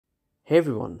Hey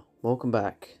everyone, welcome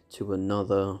back to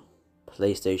another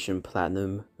PlayStation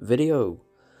Platinum video.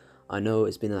 I know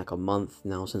it's been like a month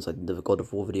now since I did the God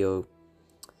of War video.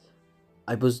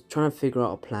 I was trying to figure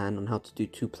out a plan on how to do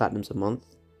 2 Platinums a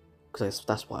month, because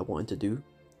that's what I wanted to do.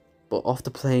 But after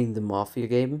playing the Mafia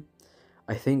game,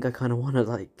 I think I kind of want to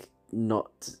like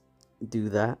not do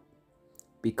that,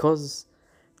 because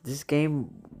this game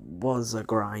was a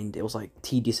grind. It was like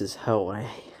tedious as hell.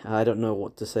 I don't know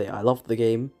what to say. I loved the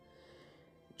game.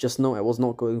 Just know I was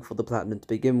not going for the platinum to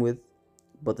begin with,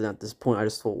 but then at this point I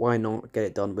just thought, why not get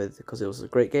it done with, because it was a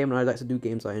great game and I like to do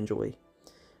games I enjoy.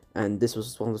 And this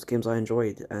was one of those games I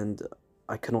enjoyed, and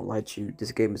I cannot lie to you,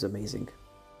 this game is amazing.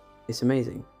 It's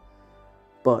amazing.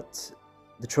 But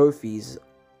the trophies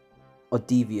are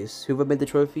devious. Whoever made the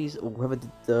trophies, or whoever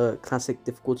did the classic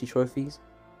difficulty trophies,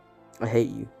 I hate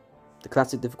you. The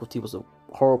classic difficulty was a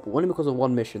horrible, only because of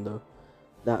one mission though.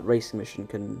 That racing mission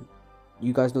can...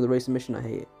 You guys know the racing mission? I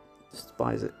hate it.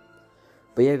 Despise it.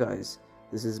 But yeah guys,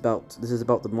 this is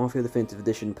about the Mafia Definitive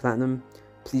Edition Platinum.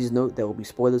 Please note there will be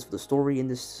spoilers for the story in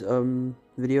this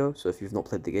video, so if you've not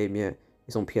played the game yet,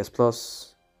 it's on PS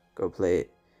Plus. Go play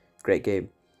it. Great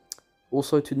game.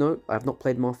 Also to note, I have not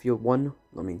played Mafia 1.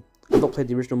 I've not played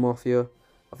the original Mafia.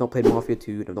 I've not played Mafia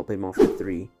 2, and I've not played Mafia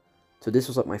 3. So this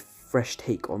was like my fresh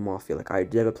take on Mafia. Like,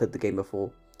 I'd never played the game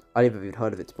before. I never even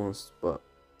heard of it, to be honest, but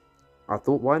I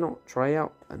thought, why not try it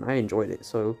out? And I enjoyed it.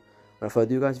 So without further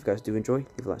ado guys, if you guys do enjoy,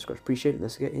 leave a like, subscribe, appreciate it.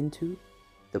 Let's get into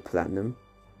the Platinum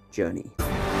journey.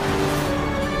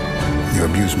 You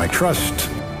abuse my trust.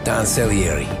 Don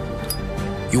Salieri,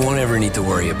 you won't ever need to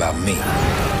worry about me.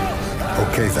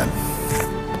 Okay then.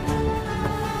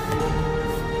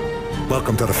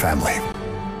 Welcome to the family.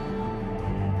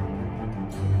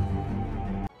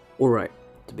 Alright,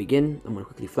 to begin, I'm going to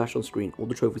quickly flash on screen all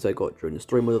the trophies I got during the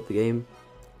story mode of the game.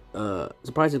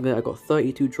 Surprisingly, I got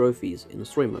 32 trophies in the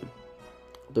story mode.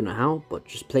 I don't know how, but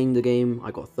just playing the game,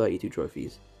 I got 32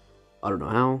 trophies. I don't know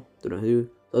how, don't know who.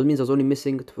 That means I was only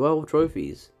missing 12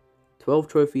 trophies. 12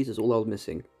 trophies is all I was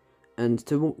missing. And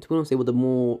to be honest, they were the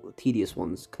more tedious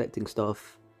ones, collecting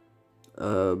stuff.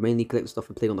 Mainly collecting stuff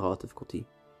and playing on the hard difficulty,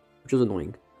 which was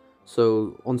annoying.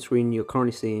 So, on screen, you're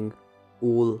currently seeing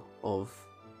all of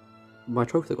my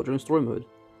trophies I got during story mode,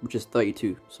 which is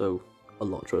 32, so a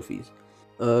lot of trophies.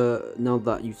 Now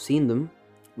that you've seen them,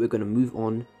 we're going to move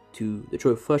on to the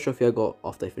first trophy I got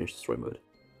after I finished the story mode.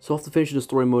 So after finishing the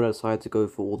story mode, I decided to go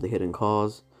for all the hidden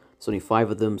cars. There's only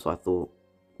 5 of them, so I thought,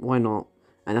 why not?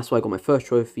 And that's why I got my first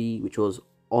trophy, which was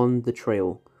On the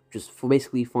Trail, which is for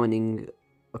basically finding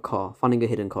a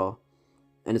hidden car.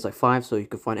 And it's like 5, so you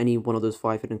can find any one of those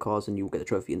 5 hidden cars and you'll get the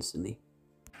trophy instantly.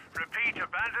 Repeat,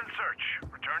 abandoned search.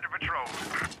 Return to patrol.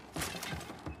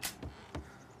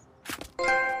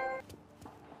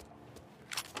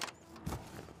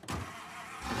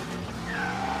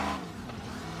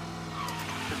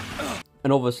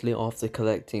 And obviously, after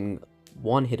collecting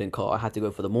one hidden car, I had to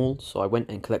go for them all, so I went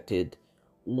and collected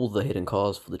all the hidden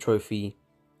cars for the trophy.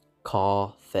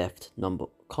 Car Thief number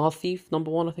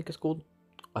 1, I think it's called.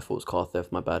 I thought it was Car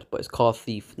Theft, my bad, but it's Car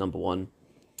Thief number 1.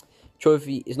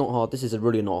 Trophy is not hard. This is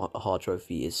really not a hard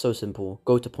trophy. It's so simple.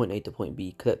 Go to point A to point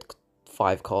B, collect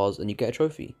 5 cars, and you get a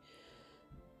trophy.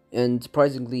 And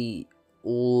surprisingly,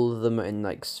 all of them are in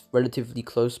like relatively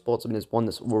close spots. I mean, there's one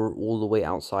that's all the way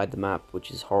outside the map,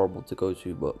 which is horrible to go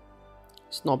to, but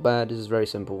it's not bad. This is very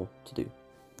simple to do.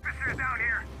 Officers down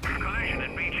here. Collision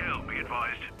at Beach Hill. Be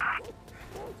advised.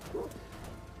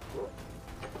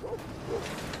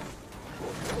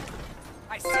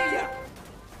 I see ya!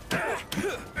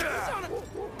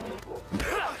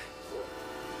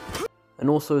 And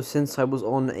also, since I was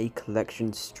on a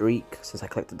collection streak, since I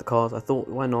collected the cars, I thought,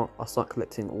 why not? I'll start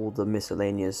collecting all the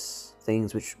miscellaneous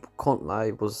things, which, can't lie,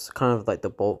 was kind of like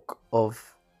the bulk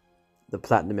of the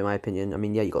platinum in my opinion. I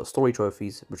mean, yeah, you got story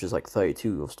trophies, which is like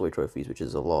 32 of story trophies, which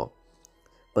is a lot.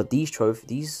 But these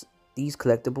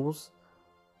collectibles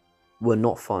were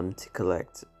not fun to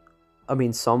collect. I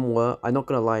mean, some were. I'm not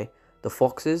gonna lie, the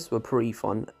foxes were pretty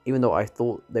fun, even though I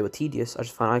thought they were tedious. I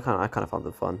kind of found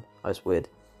them fun. That's weird.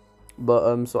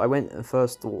 But so I went and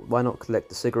first thought, why not collect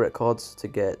the cigarette cards to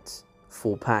get the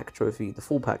full pack trophy,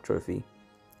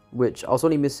 which I was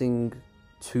only missing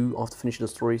 2 after finishing the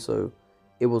story, so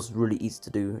it was really easy to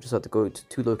do. I just had to go to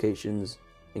 2 locations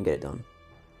and get it done.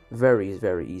 Very,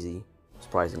 very easy,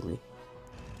 surprisingly.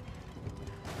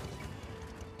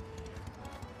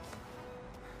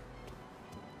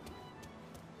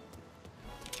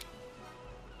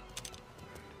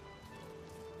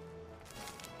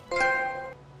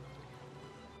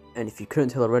 And if you couldn't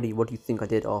tell already, what do you think I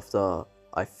did after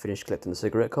I finished collecting the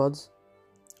cigarette cards?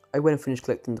 I went and finished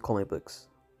collecting the comic books.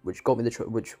 which got me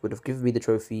which would have given me the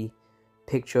trophy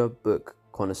Picture Book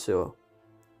Connoisseur.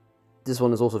 This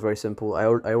one is also very simple. I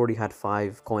already had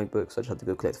 5 comic books, so I just had to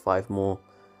go collect 5 more.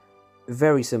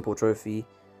 Very simple trophy.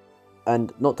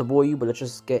 And not to bore you, but let's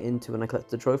just get into when I collect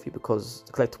the trophy, because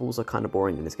the collectibles are kind of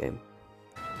boring in this game.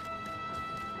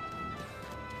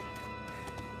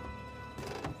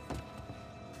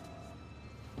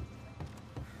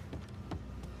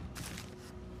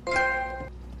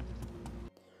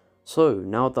 So,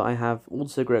 now that I have all the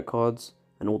cigarette cards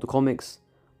and all the comics,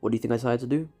 what do you think I decided to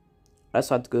do? I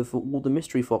decided to go for all the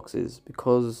mystery foxes,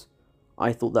 because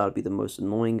I thought that would be the most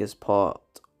annoyingest part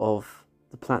of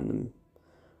the Platinum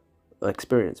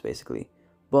experience, basically.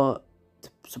 But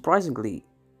surprisingly,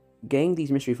 getting these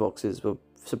mystery foxes were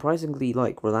surprisingly,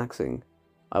 like, relaxing.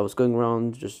 I was going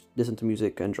around, just listening to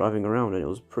music and driving around, and it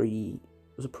was a pretty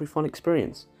fun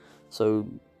experience. So,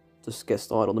 just get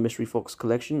started on the mystery fox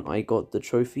collection. I got the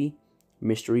trophy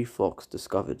Mystery Fox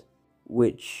Discovered,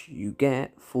 which you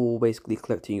get for basically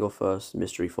collecting your first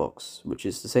mystery fox, which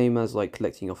is the same as like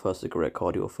collecting your first cigarette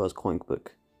card or your first comic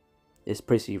book. It's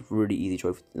pretty really easy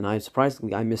trophy, and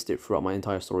surprisingly I missed it throughout my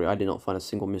entire story. I did not find a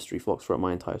single mystery fox throughout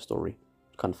my entire story.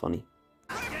 Kind of funny.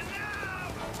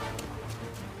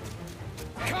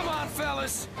 Come on,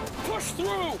 fellas! Push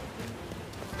through!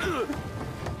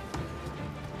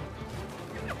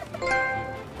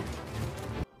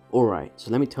 Alright, so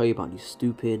let me tell you about these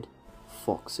stupid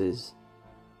foxes.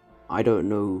 I don't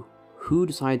know who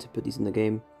decided to put these in the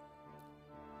game.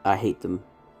 I hate them,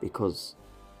 because,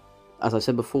 as I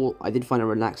said before, I did find it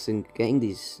relaxing getting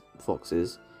these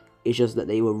foxes. It's just that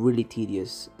they were really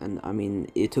tedious, and I mean,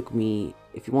 it took me,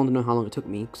 if you want to know how long it took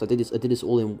me, because I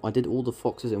did all the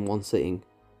foxes in one sitting.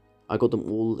 I got them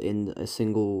all in a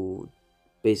single,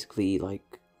 basically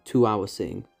like 2-hour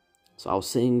sitting. So I was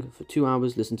sitting for 2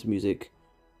 hours, listening to music,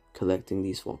 collecting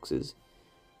these foxes,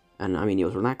 and I mean, it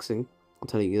was relaxing. I'll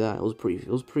tell you that. It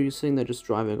was pretty sitting there just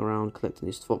driving around collecting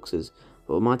these foxes.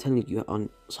 But am I telling you,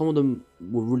 some of them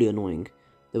were really annoying.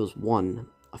 There was one,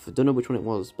 I don't know which one it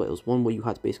was, but it was one where you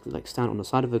had to basically like stand on the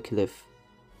side of a cliff.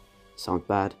 Sounds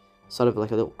bad. Side of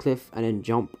like a little cliff, and then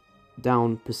jump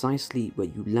down precisely where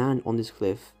you land on this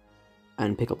cliff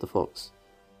and pick up the fox.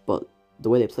 But the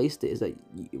way they placed it is that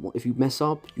if you mess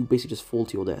up, you basically just fall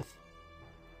to your death.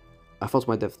 I fell to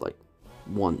my death like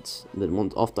once, and then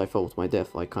once after I fell to my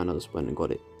death, I kind of just went and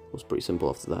got it. It was pretty simple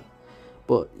after that.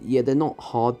 But yeah, they're not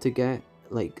hard to get.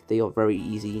 Like, they are very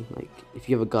easy. Like, if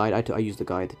you have a guide, I use the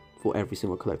guide for every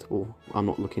single collectible. I'm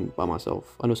not looking by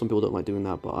myself. I know some people don't like doing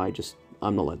that, but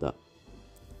I'm not like that.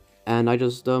 And I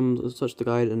just searched the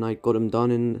guide and I got them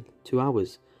done in 2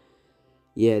 hours.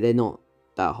 Yeah, they're not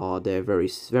that hard. They're very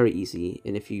easy.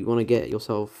 And if you want to get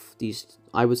yourself these,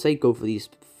 I would say go for these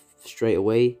straight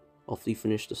away after you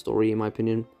finish the story, in my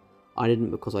opinion. I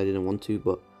didn't, because I didn't want to,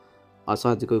 but I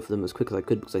decided to go for them as quick as I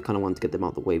could because I kind of wanted to get them out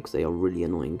of the way because they are really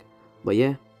annoying. But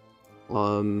yeah,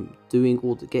 getting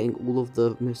all of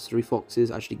the mystery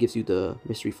foxes actually gives you the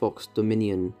mystery fox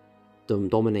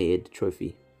dominated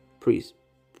trophy.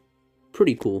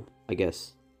 Pretty cool, I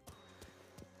guess.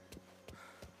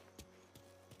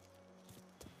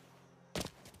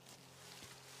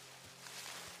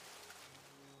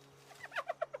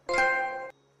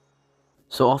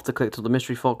 So after collecting all the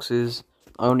mystery foxes,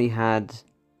 I only had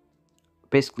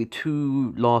basically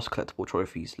 2 last collectible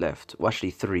trophies left. Well,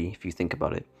 actually 3 if you think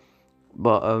about it.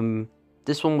 But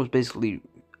this one was basically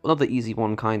another easy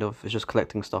one, kind of. It's just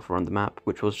collecting stuff around the map,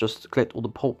 which was just to collect all the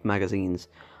pulp magazines.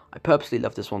 I purposely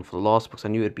left this one for the last because I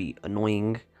knew it'd be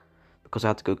annoying, because I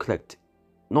had to go collect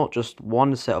not just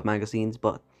one set of magazines,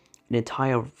 but an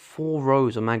entire 4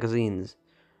 rows of magazines.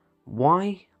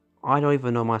 Why? I don't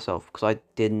even know myself, because I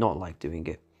did not like doing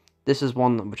it. This is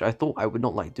one which I thought I would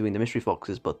not like doing, the mystery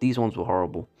foxes, but these ones were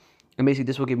horrible. And basically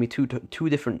this will give me two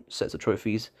different sets of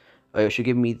trophies. It should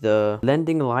give me the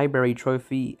Lending Library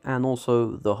trophy and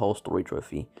also the Whole Story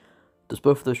trophy. There's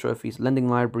both of those trophies. Lending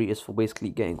Library is for basically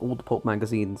getting all the pulp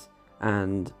magazines,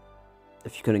 and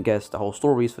if you couldn't guess, the Whole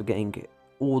Story is for getting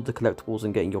all the collectibles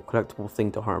and getting your collectible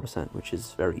thing to 100%, which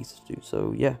is very easy to do.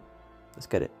 So yeah, let's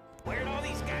get it. Where'd all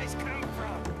these guys come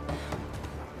from?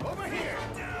 Over here!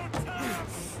 Downtown!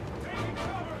 Taking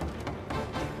cover!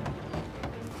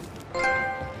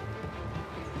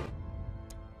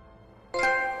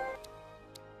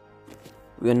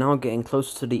 We are now getting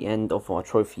close to the end of our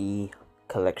trophy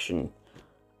collection.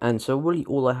 And so really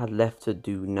all I had left to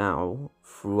do now,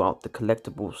 throughout the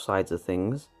collectible sides of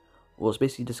things, was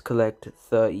basically just collect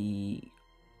 30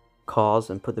 cars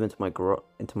and put them into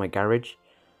my garage,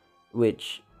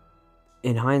 which,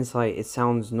 in hindsight, it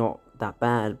sounds not that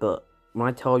bad, but when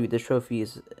I tell you this trophy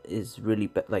is really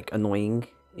like annoying,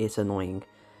 It's annoying.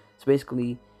 So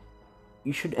basically,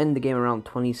 you should end the game around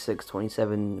 26,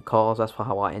 27 cars. That's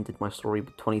how I ended my story,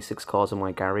 with 26 cars in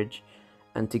my garage.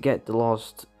 And to get the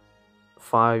last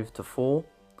 5 to 4,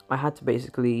 I had to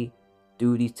basically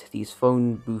do these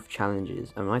phone booth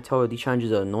challenges. And when I tell you these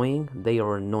challenges are annoying, they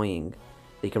are annoying.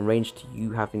 They can range to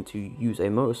you having to use a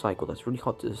motorcycle that's really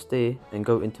hard to steer and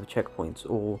go into checkpoints,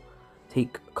 or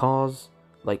take cars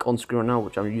like on screen right now,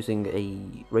 which I'm using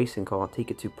a racing car,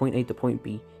 take it to point A to point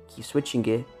B, keep switching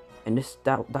it, and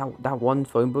that one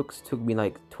phone books took me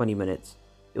like 20 minutes.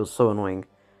 It was so annoying.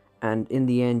 And in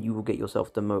the end, you will get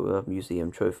yourself the Motor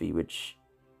Museum trophy, which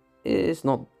is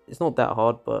not that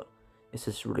hard, but it's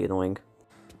just really annoying.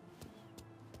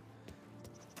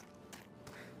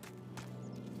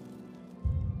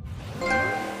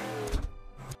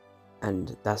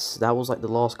 And that was like the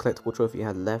last collectible trophy I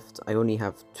had left. I only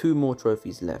have 2 more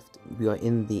trophies left. We are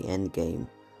in the end game.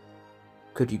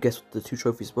 Could you guess what the 2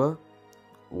 trophies were?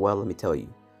 Well, let me tell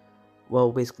you.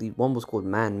 Well, basically, one was called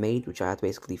Man-Made, which I had to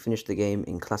basically finish the game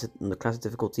in the classic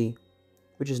difficulty,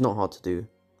 which is not hard to do.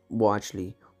 Well,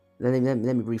 actually, let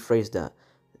me rephrase that.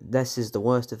 This is the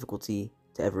worst difficulty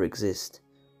to ever exist,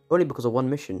 only because of one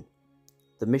mission.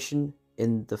 The mission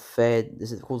in the fair,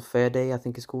 is it called Fair Day? I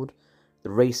think it's called the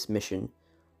race mission.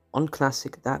 On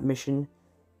classic, that mission,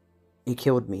 it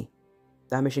killed me.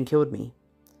 That mission killed me.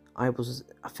 I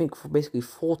think, for basically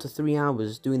 4 to 3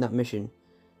 hours doing that mission.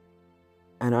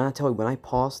 And I tell you, when I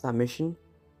passed that mission,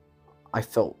 I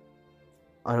felt,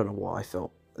 I don't know what I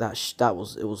felt.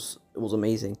 It was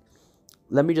amazing.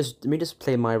 Let me just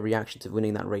play my reaction to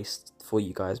winning that race for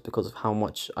you guys, because of how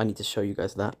much I need to show you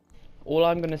guys that. All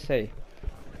I'm gonna say,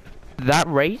 that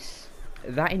race,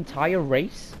 that entire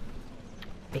race,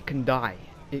 it can die.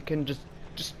 It can just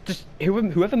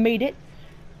whoever made it,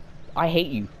 I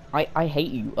hate you. I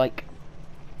hate you. Like,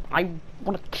 I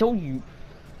want to kill you.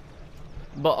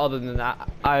 But other than that,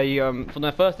 when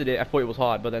I first did it, I thought it was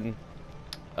hard, but then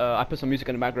I put some music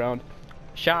in the background.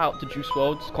 Shout out to Juice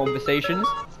WRLD's Conversations.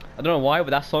 I don't know why,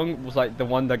 but that song was like the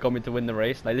one that got me to win the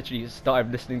race. And I literally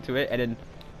started listening to it, and then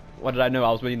what did I know?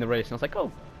 I was winning the race, and I was like,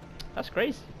 oh, that's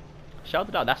crazy. Shout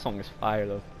it out. That song is fire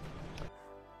though.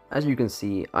 As you can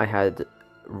see, I had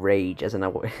rage, as in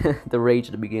the rage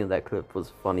at the beginning of that clip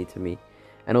was funny to me,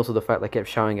 and also the fact that I kept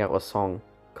shouting out a song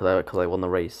because I won the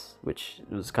race, which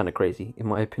was kind of crazy in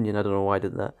my opinion. I don't know why I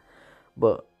did that,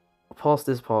 but past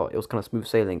this part, it was kind of smooth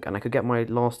sailing, and I could get my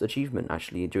last achievement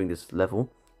actually during this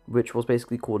level, which was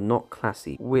basically called Not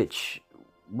Classy, which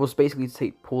was basically to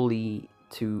take Paulie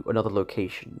to another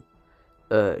location.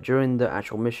 During the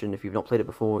actual mission, if you've not played it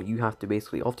before, you have to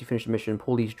basically, after you finish the mission,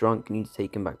 Paulie's drunk, you need to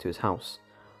take him back to his house.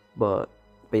 But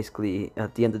basically,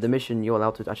 at the end of the mission, you're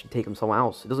allowed to actually take him somewhere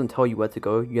else. It doesn't tell you where to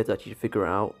go, you have to actually figure it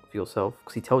out for yourself,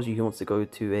 because he tells you he wants to go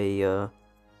to a,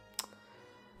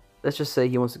 let's just say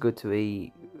he wants to go to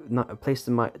a place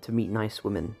to meet nice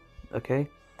women, okay?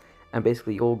 And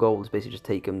basically, your goal is basically just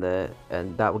take him there,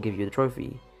 and that will give you the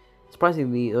trophy.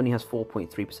 Surprisingly, it only has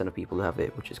 4.3% of people who have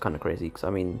it, which is kind of crazy, because I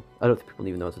mean, I don't think people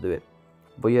even know how to do it.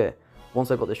 But yeah,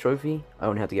 once I got this trophy, I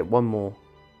only had to get one more,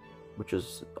 which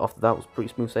was, after that, was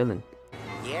pretty smooth sailing.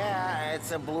 Yeah,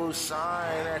 it's a blue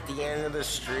sign at the end of the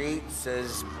street,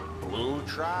 says Blue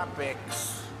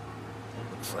Tropics.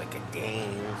 Looks like a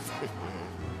game.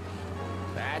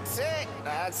 That's it,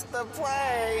 that's the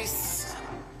place.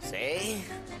 See?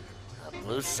 A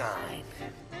blue sign.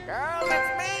 Girl,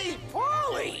 it's me,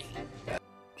 Paulie!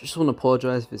 Just want to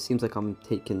apologize if it seems like I'm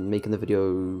making the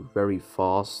video very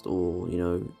fast, or, you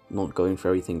know, not going for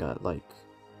everything at, like,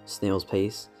 snail's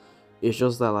pace. It's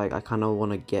just that, like, I kind of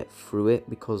want to get through it,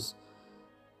 because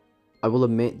I will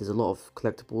admit there's a lot of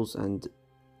collectibles, and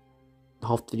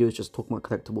half the video is just talking about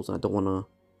collectibles, and I don't want to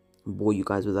bore you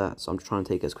guys with that, so I'm just trying to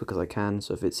take it as quick as I can.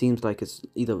 So if it seems like it's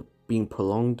either being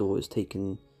prolonged or it's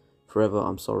taking forever,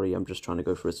 I'm sorry, I'm just trying to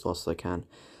go through as fast as I can.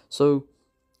 So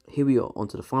here we are,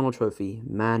 onto the final trophy,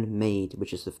 Man-Made,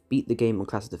 which is to beat the game on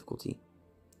classic difficulty.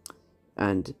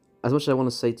 And as much as I want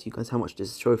to say to you guys how much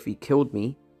this trophy killed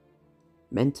me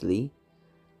mentally,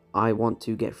 I want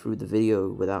to get through the video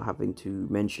without having to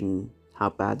mention how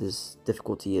bad this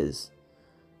difficulty is.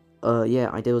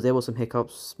 Yeah, there were some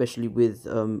hiccups, especially with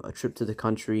a trip to the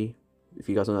country. If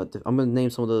you guys know that, I'm gonna name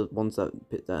some of the ones that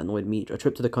annoyed me. A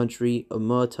trip to the country, a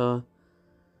murder,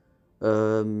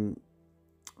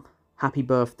 happy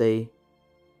birthday,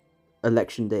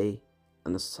 election day,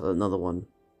 and another one.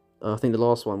 I think the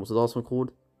last one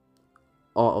called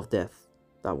Art of Death.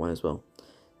 That one as well.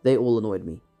 They all annoyed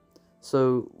me.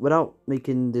 So without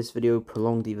making this video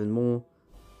prolonged even more,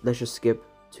 let's just skip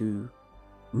to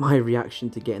my reaction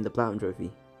to getting the Platinum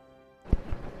Trophy.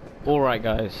 Alright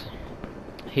guys,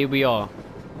 here we are,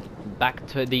 back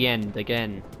to the end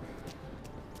again.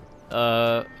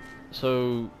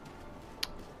 So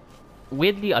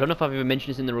weirdly, I don't know if I've ever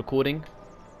mentioned this in the recording,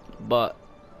 but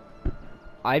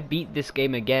I beat this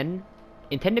game again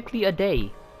in technically a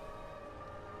day.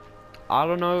 I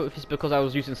don't know if it's because I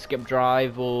was using skip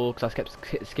drive or because I kept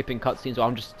skipping cutscenes, or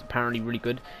I'm just apparently really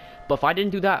good. But if I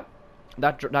didn't do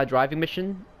that driving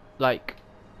mission, like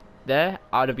there,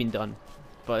 I'd have been done.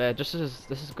 But let's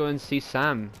just go and see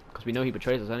Sam, because we know he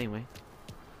betrays us anyway.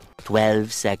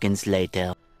 12 seconds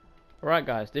later. Alright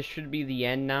guys, this should be the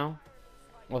end now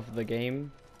of the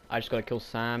game. I just gotta kill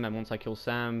Sam, and once I kill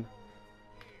Sam,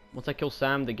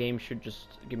 the game should just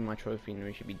give me my trophy and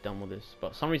we should be done with this. But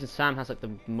for some reason Sam has like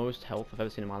the most health I've ever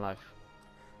seen in my life.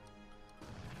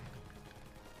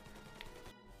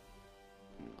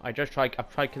 I've tried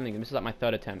killing him. This is like my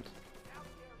third attempt.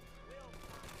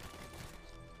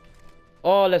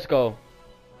 Oh, let's go.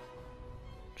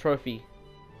 Trophy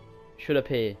should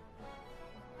appear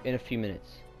in a few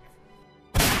minutes.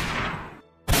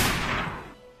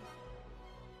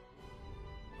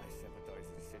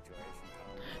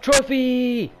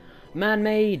 Trophy!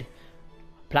 Man-made!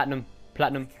 Platinum.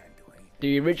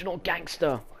 The original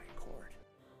gangster.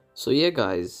 So yeah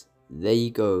guys, there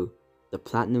you go. The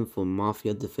Platinum for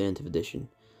Mafia Definitive Edition.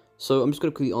 So I'm just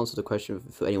going to quickly answer the question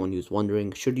for anyone who's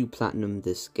wondering, should you Platinum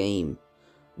this game?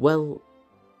 Well,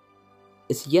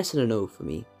 it's yes and a no for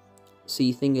me.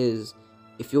 See, the thing is,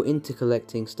 if you're into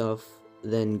collecting stuff,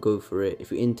 then go for it.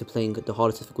 If you're into playing the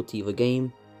hardest difficulty of a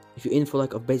game, if you're in for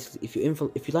like a basically, if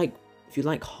you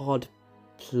like hard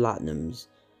platinums,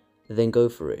 then go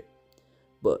for it.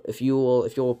 But if you're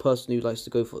a person who likes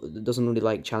to go for, doesn't really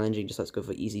like challenging, just likes to go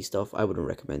for easy stuff, I wouldn't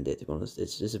recommend it, to be honest.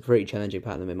 It's a pretty challenging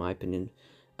platinum in my opinion.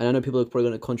 And I know people are probably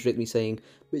going to contradict me saying,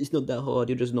 but it's not that hard,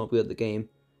 you're just not good at the game.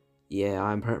 Yeah,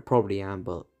 I probably am,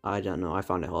 but I don't know, I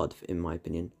found it hard in my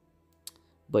opinion.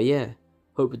 But yeah,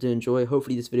 hope you did enjoy.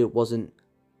 Hopefully this video wasn't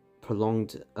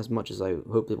prolonged as much as I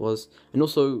hoped it was. And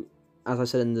also, as I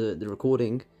said in the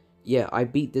recording, yeah, I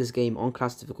beat this game on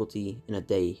class difficulty in a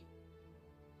day.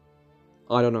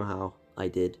 I don't know how I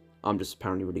did. I'm just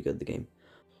apparently really good at the game.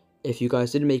 If you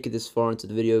guys didn't make it this far into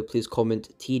the video, please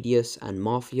comment tedious and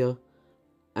Mafia.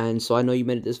 And so I know you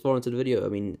made it this far into the video. I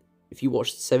mean, if you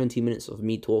watched 70 minutes of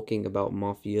me talking about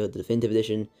Mafia, the Definitive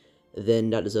Edition, then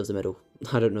that deserves a medal.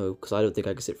 I don't know, because I don't think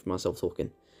I could sit for myself talking.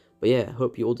 But yeah,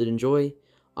 hope you all did enjoy.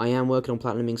 I am working on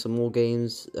platinuming some more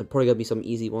games. Probably going to be some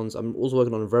easy ones. I'm also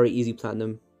working on a very easy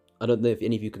platinum. I don't know if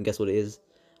any of you can guess what it is,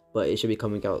 but it should be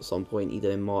coming out at some point,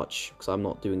 either in March, because I'm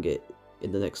not doing it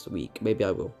in the next week. Maybe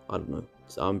I will. I don't know.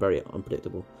 So I'm very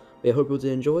unpredictable. But yeah, hope you all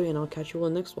did enjoy, and I'll catch you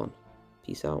on the next one.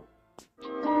 Peace out.